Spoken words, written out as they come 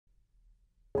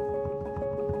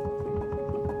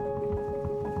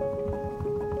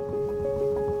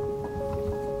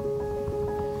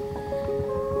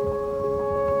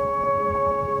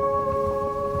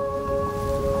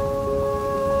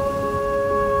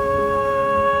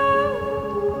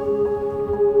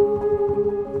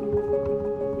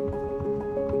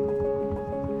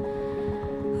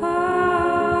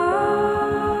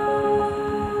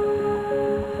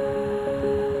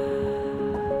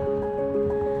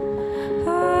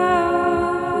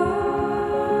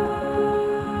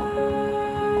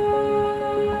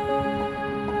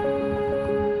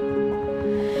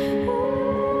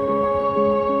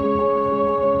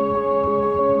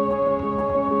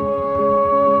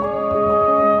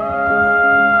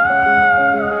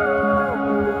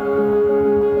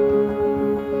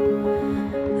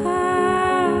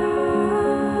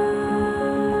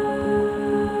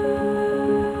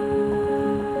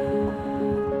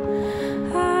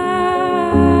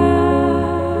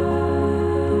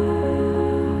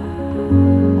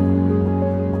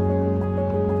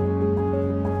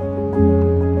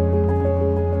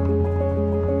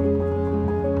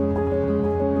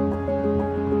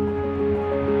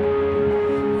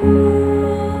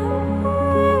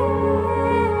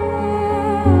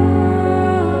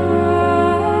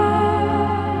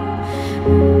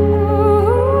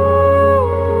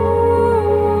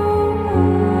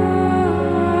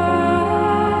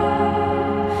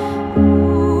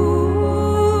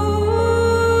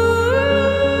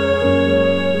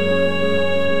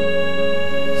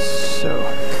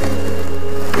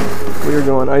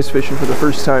Going ice fishing for the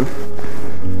first time,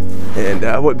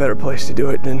 and what better place to do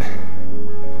it than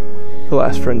the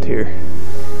last frontier.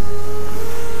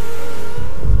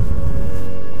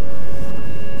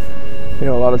 You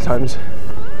know, a lot of times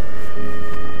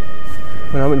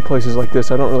when I'm in places like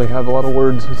this, I don't really have a lot of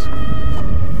words. It's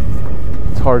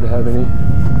hard to have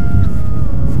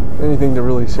anything to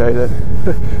really say that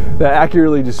that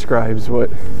accurately describes what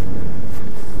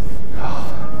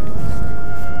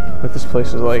this place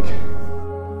is like.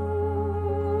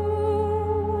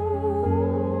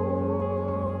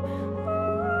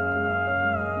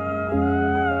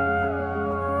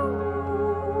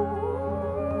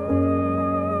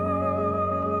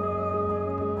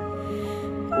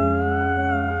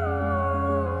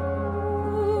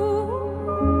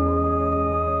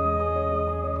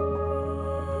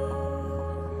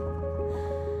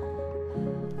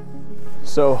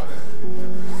 So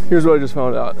here's what I just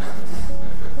found out.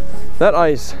 That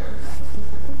ice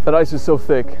is so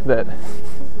thick that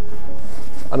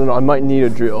I don't know, I might need a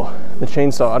drill. The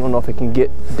chainsaw, I don't know if it can get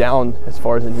down as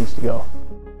far as it needs to go.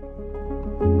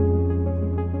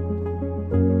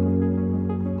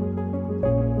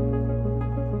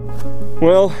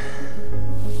 Well,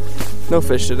 no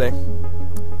fish today.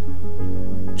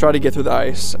 Tried to get through the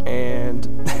ice, and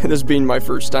this being my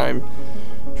first time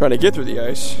trying to get through the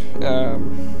ice,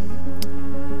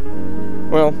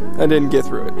 well, I didn't get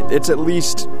through it. It's at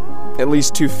least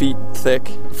 2 feet thick.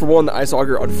 For one, the ice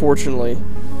auger, unfortunately,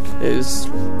 is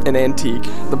an antique.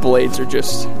 The blades are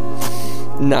just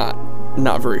not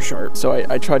very sharp. So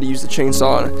I tried to use the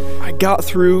chainsaw, and I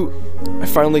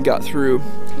finally got through,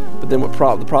 but then the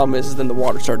problem is then the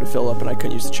water started to fill up, and I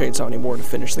couldn't use the chainsaw anymore to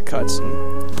finish the cuts.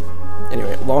 And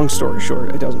anyway, long story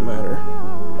short, it doesn't matter.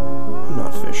 I'm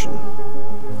not fishing.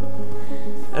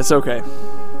 That's okay.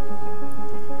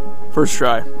 First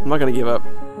try. I'm not gonna give up.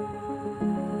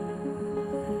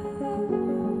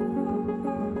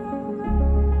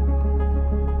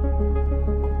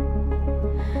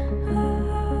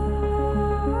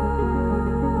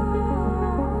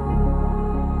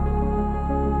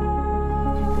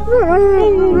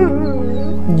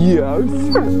 Yes.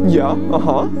 Yeah,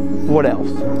 what else?